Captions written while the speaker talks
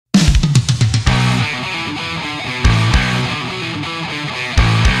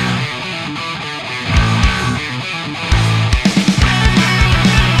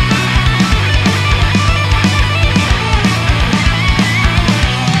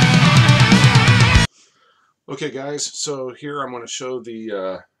Okay guys, so here I'm going to show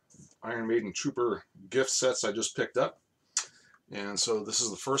the Iron Maiden Trooper gift sets I just picked up. And so this is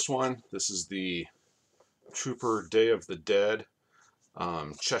the first one. This is the Trooper Day of the Dead,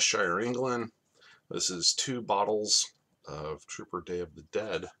 Cheshire, England. This is 2 bottles of Trooper Day of the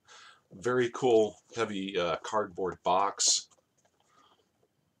Dead. Very cool, heavy cardboard box.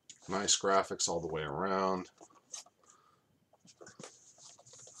 Nice graphics all the way around.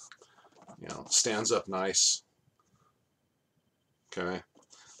 You know, stands up nice. Okay.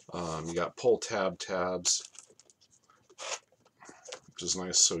 You got pull tabs, which is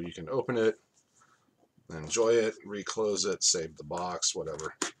nice, so you can open it, enjoy it, reclose it, save the box,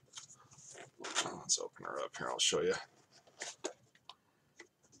 whatever. Let's open her up here, I'll show you.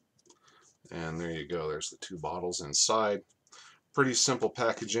 And there you go, there's the 2 bottles inside. Pretty simple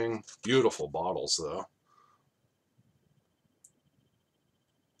packaging, beautiful bottles though.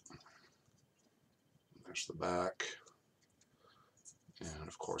 There's the back. And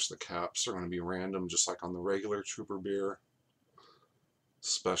of course the caps are going to be random, just like on the regular Trooper beer.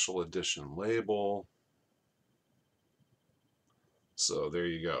 Special edition label. So there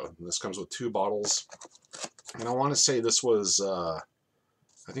you go. And this comes with 2 bottles. And I want to say this was,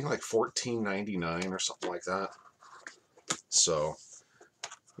 I think like $14.99 or something like that. So,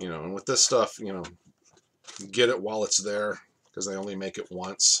 you know, and with this stuff, you know, get it while it's there, because they only make it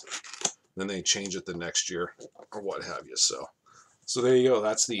once. Then they change it the next year or what have you. So there you go.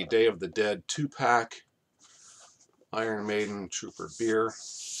 That's the Day of the Dead 2-pack Iron Maiden Trooper Beer.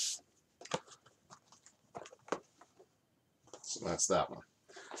 So that's that one.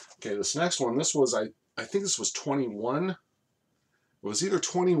 Okay, this next one, this was, I think this was 21. It was either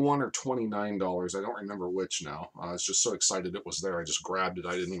 $21 or $29. I don't remember which now. I was just so excited it was there. I just grabbed it.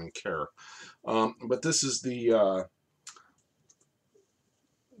 I didn't even care. But this is the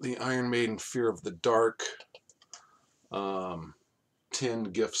Iron Maiden Fear of the Dark tin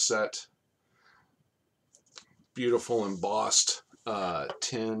gift set. Beautiful embossed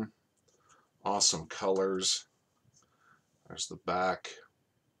tin. Awesome colors. There's the back.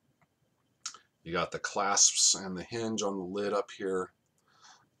 You got the clasps and the hinge on the lid up here.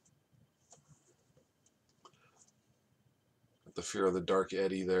 Got the Fear of the Dark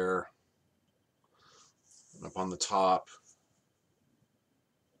Eddie there. And up on the top,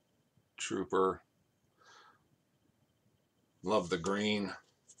 Trooper. Love the green.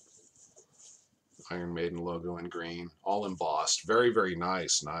 Iron Maiden logo in green. All embossed. Very, very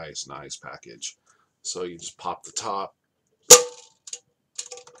nice, nice package. So you just pop the top.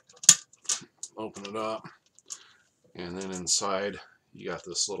 Open it up, and then inside you got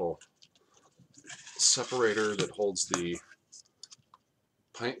this little separator that holds the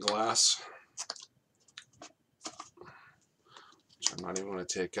pint glass, which I'm not even going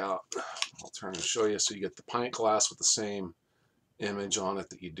to take out. I'll turn and show you. So you get the pint glass with the same image on it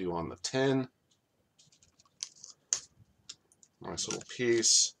that you do on the tin. Nice little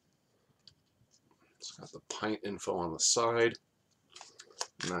piece. It's got the pint info on the side.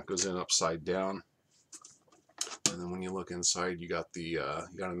 And that goes in upside down. And then when you look inside, you got the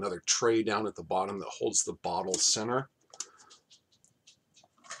you got another tray down at the bottom that holds the bottle center.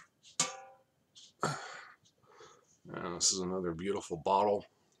 And this is another beautiful bottle.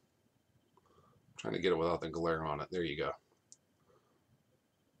 I'm trying to get it without the glare on it. There you go.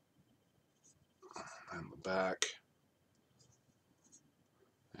 And the back.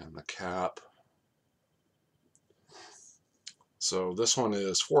 And the cap. So this one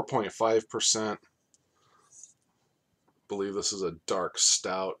is 4.5%. I believe this is a dark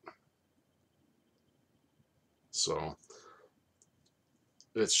stout. So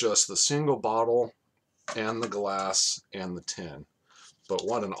it's just the single bottle and the glass and the tin. But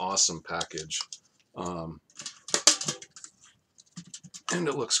what an awesome package. And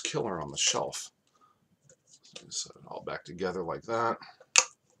it looks killer on the shelf. So set it all back together like that.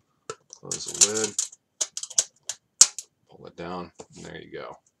 Close the lid. Pull it down, and there you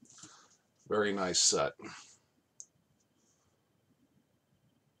go. Very nice set.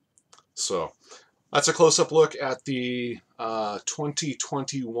 So that's a close-up look at the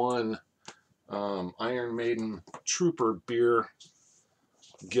 2021 Iron Maiden Trooper Beer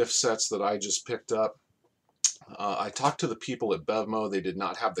gift sets that I just picked up. I talked to the people at Bev Mo. They did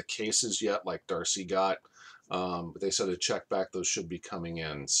not have the cases yet like Darcy got, but they said to check back. Those should be coming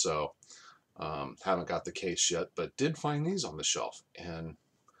in. So haven't got the case yet, but did find these on the shelf and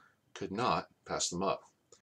could not pass them up.